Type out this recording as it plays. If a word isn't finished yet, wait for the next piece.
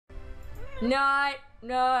Nut,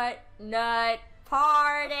 nut, nut,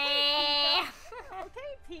 party!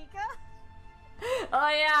 Okay, Pika. Oh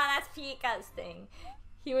yeah, that's Pika's thing.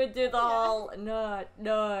 He would do the whole nut,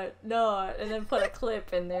 nut, nut, and then put a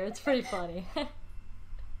clip in there. It's pretty funny.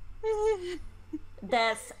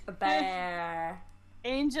 That's Bear.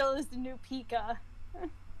 Angel is the new Pika.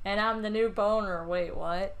 And I'm the new boner. Wait,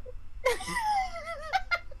 what?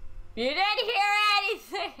 You didn't hear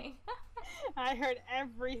anything! I heard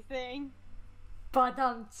everything. But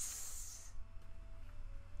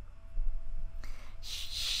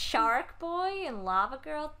Shark Boy and Lava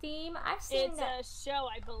Girl theme? I've seen that. It's a show,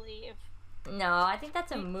 I believe. No, I think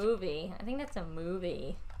that's a movie. I think that's a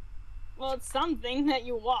movie. Well, it's something that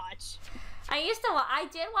you watch. I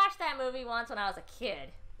did watch that movie once when I was a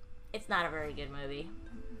kid. It's not a very good movie.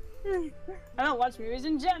 I don't watch movies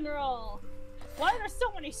in general. Why are there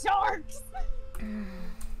so many sharks?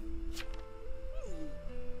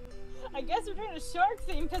 I guess we're doing a shark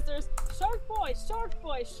theme because there's Shark Boy, Shark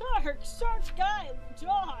Guy,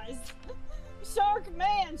 Jaws, Shark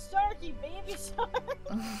Man, Sharky, Baby Shark.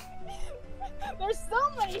 There's so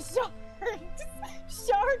many sharks.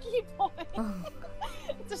 Sharky Boy.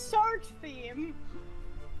 It's a shark theme.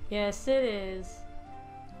 Yes, it is.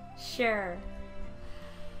 Sure.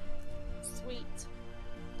 Sweet.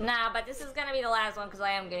 Nah, but this is gonna be the last one because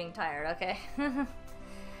I am getting tired, okay?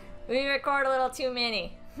 We record a little too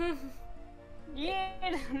many. Yeah,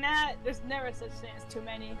 nah, there's never such thing as too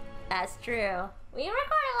many. That's true. We record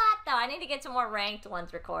a lot though. I need to get some more ranked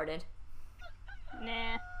ones recorded.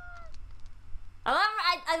 Nah.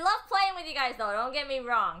 I love playing with you guys though, don't get me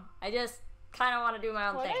wrong. I just kind of want to do my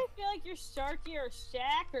own thing. I feel like you're Sharky or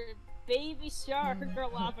Shaq or Baby Shark or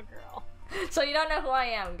Lava Girl. So you don't know who I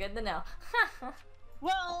am. Good to know.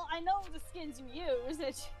 Well, I know the skins you use.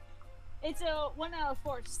 It's a 1 out of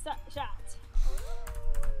 4 shot.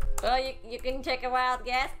 Well, you can take a wild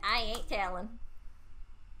guess. I ain't telling.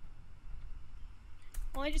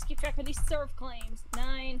 Well, I just keep track of these serve claims.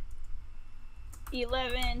 9,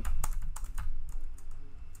 11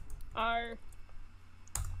 are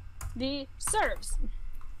the serves.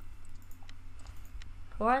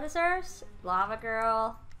 Who are the serves? Lava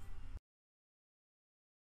Girl.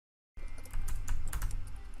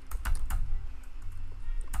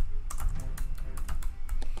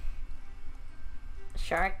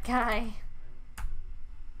 Shark Guy.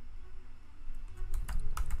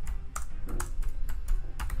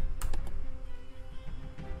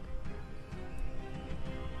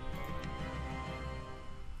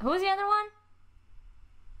 Who's the other one?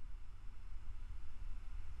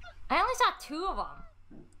 I only saw 2 of them.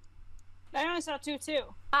 I only saw 2 too.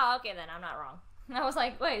 Oh, okay then, I'm not wrong. I was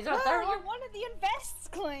like, wait, is there a third one? You're one of the invests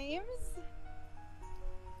claims.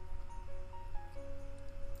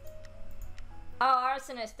 Oh,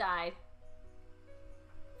 Arsonist died.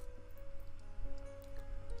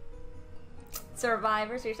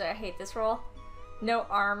 Survivor, seriously, I hate this role. No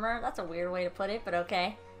armor, that's a weird way to put it, but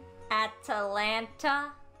okay.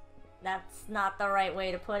 Atalanta, that's not the right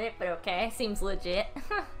way to put it, but okay, seems legit.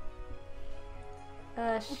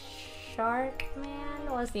 Shark Man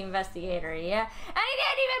was the investigator, yeah. And he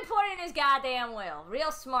didn't even put in his goddamn will.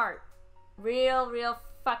 Real smart. Real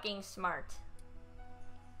fucking smart.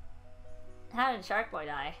 How did Shark Boy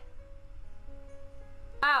die?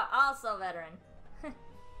 Oh, also veteran.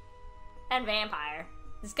 And vampire.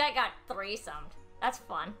 This guy got threesomed. That's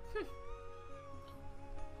fun.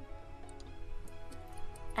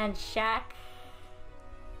 And Shaq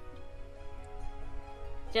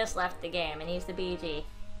just left the game and he's the BG.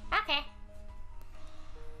 Okay.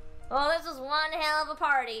 Well, this was one hell of a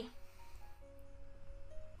party.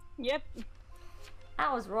 Yep.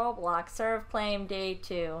 That was Roblox Serve Claim Day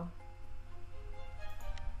 2.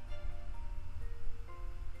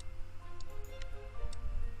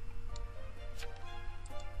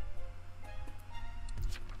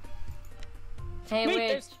 Hey, wait, witch.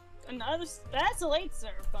 there's another. That's a late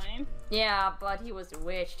serve claim. Yeah, but he was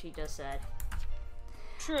witched, he just said.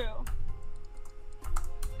 True.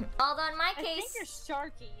 Although in my I case, think you're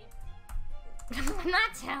Sharky. I'm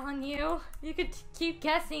not telling you. You could keep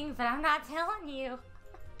guessing, but I'm not telling you.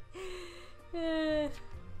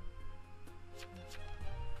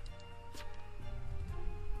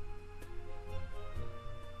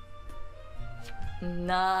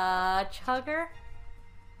 Nudge Hugger.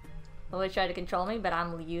 Always try to control me, but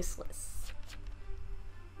I'm useless.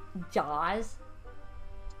 Jaws.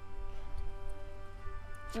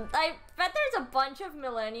 I bet there's a bunch of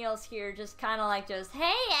millennials here just kind of like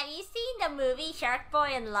hey, have you seen the movie Shark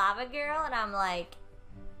Boy and Lava Girl? And I'm like,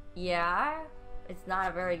 yeah, it's not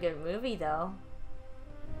a very good movie though.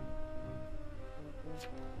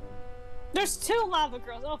 There's 2 lava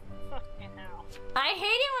girls. Oh, fucking hell. I hate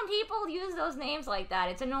it when people use those names like that.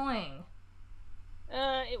 It's annoying.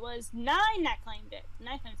 It was 9 that claimed it.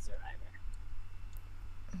 9 claimed Survivor.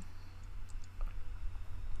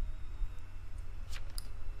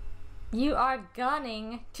 You are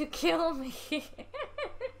gunning to kill me.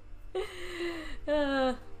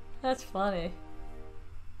 That's funny.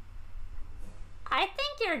 I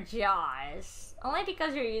think you're Jaws. Only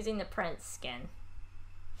because you're using the Prince skin.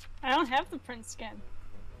 I don't have the Prince skin.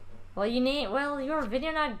 Well, you were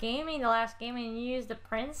Video Not Gaming the last game and you used the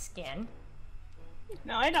Prince skin.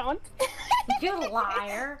 No, I don't. You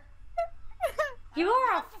liar. You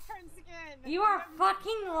are a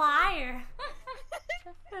fucking liar.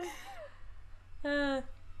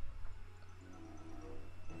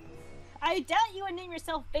 I doubt you would name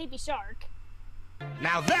yourself Baby Shark.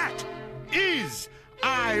 Now that is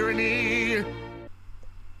irony.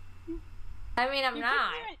 I mean, I'm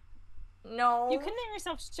not. No. You could name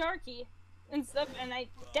yourself Sharky and stuff, and I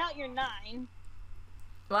doubt you're 9.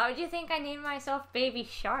 Why would you think I named myself Baby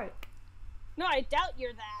Shark? No, I doubt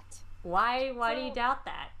you're that. Why do you doubt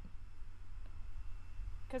that?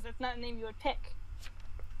 Because that's not a name you would pick.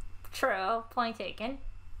 True. Point taken.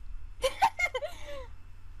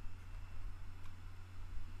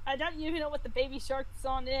 I doubt you even know what the Baby Shark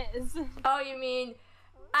song is. Oh, you mean...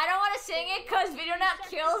 I don't want to sing it because Video Not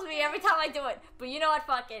kills me every time I do it. But you know what,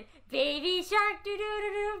 fucking... Baby shark doo doo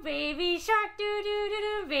doo doo, baby shark doo doo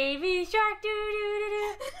doo doo, baby shark doo doo doo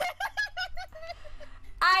doo.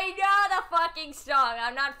 I know the fucking song.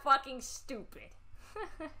 I'm not fucking stupid.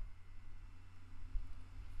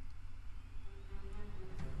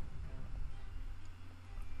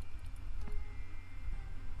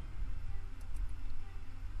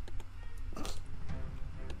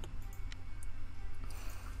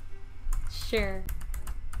 Sure.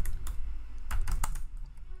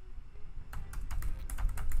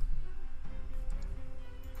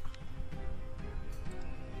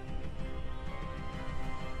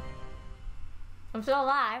 I'm still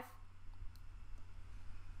alive.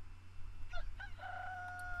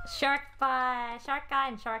 Shark guy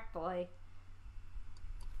and Shark Boy.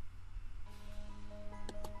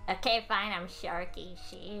 Okay, fine, I'm Sharky.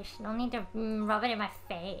 Sheesh, no need to rub it in my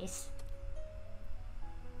face.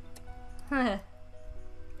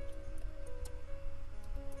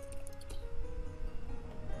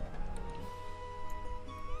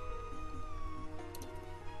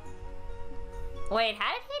 Wait,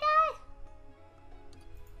 how did he die?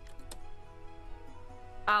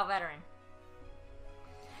 Oh, veteran.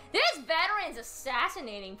 This veteran's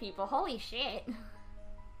assassinating people. Holy shit.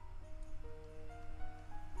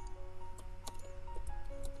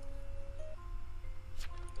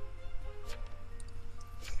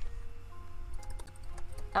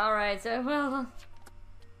 Alright, so well...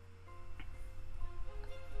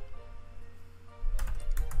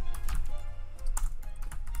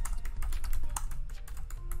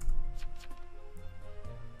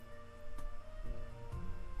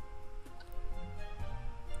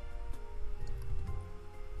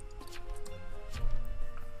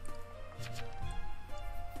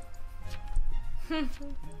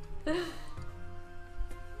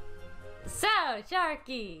 So,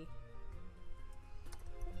 Sharky!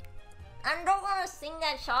 I don't want to sing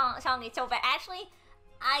that song, it's so bad. Actually,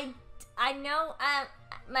 I know,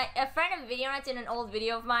 a friend of Video Nuts in an old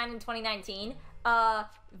video of mine in 2019,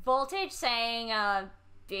 Voltage sang,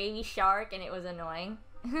 Baby Shark, and it was annoying.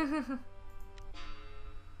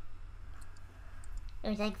 It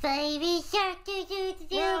was like, Baby Shark, do do do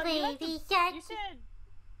do, Baby Shark.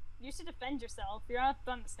 You should defend yourself. You're not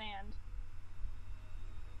on the stand.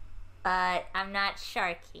 I'm not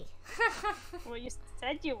Sharky. Well, you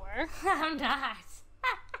said you were. I'm not.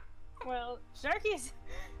 Well, Sharky's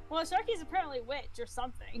apparently witch or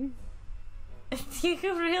something. You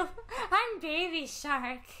real? I'm Baby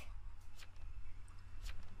Shark.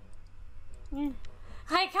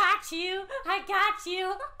 I got you. I got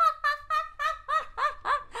you.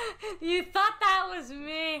 You thought that was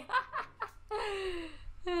me.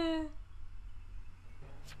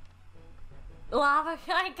 Lava,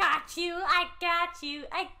 I got you. I got you.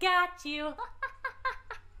 I got you.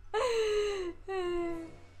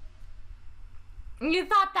 You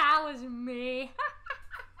thought that was me.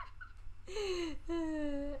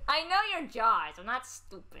 I know you're Jaws. I'm not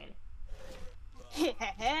stupid.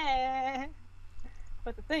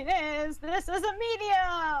 But the thing is, this is a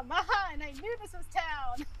medium. Aha! And I knew this was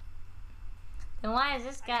town. Then why is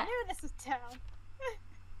this guy? I knew this was town.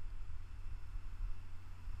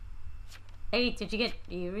 Hey, did you get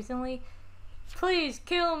you recently? Please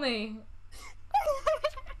kill me.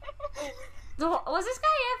 Was this guy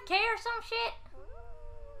AFK or some shit?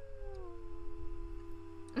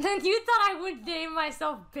 Then you thought I would name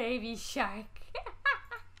myself Baby Shark.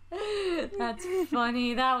 That's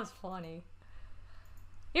funny. That was funny.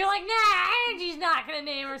 You're like, nah, Angie's not gonna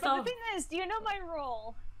name herself. But the thing is, do you know my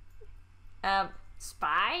role?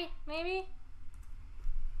 Spy, maybe?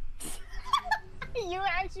 You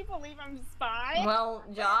actually believe I'm spy? Well,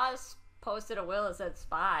 Jaws posted a will that said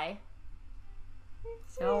spy.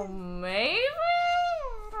 So maybe?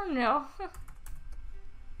 I don't know.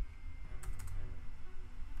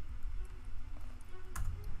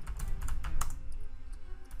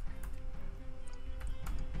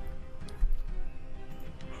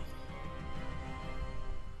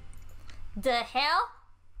 The hell?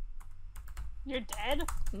 You're dead?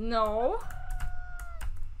 No.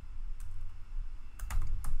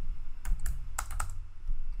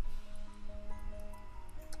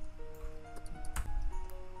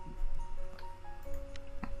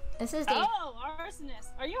 This is the... Oh,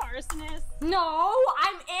 arsonist. Are you arsonist? No,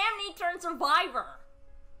 I'm Amni turned survivor.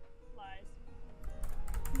 Lies.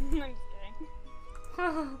 I'm just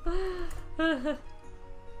kidding.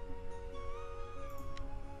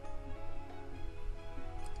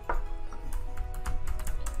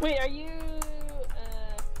 Wait, are you,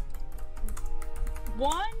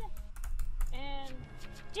 one? And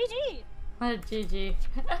GG! What GG?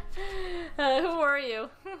 Who were you?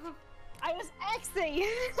 I was Xing!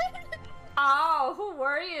 Oh, who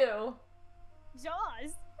were you?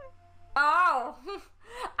 Jaws! Oh,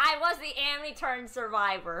 I was the Amni turned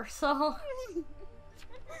survivor, so...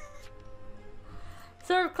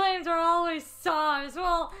 Serve claims are always saws.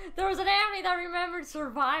 Well, there was an Amni that remembered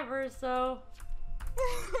survivors, so...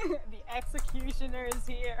 The executioner is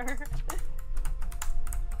here.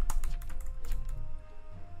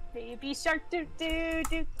 Baby shark doo doo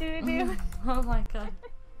doo doo doo. Oh my god.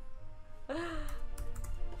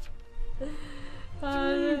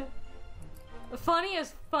 Funny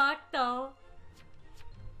as fuck though.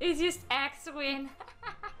 It's just X-Win.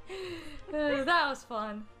 That was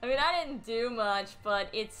fun. I mean, I didn't do much, but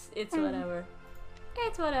it's whatever.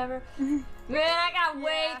 It's whatever. Man, I got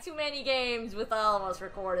way too many games with all of us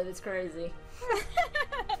recorded. It's crazy.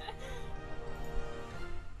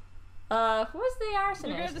 Who's the arsonist?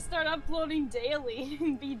 You're gonna start uploading daily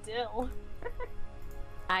and be Dill.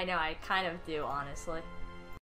 I know, I kind of do, honestly.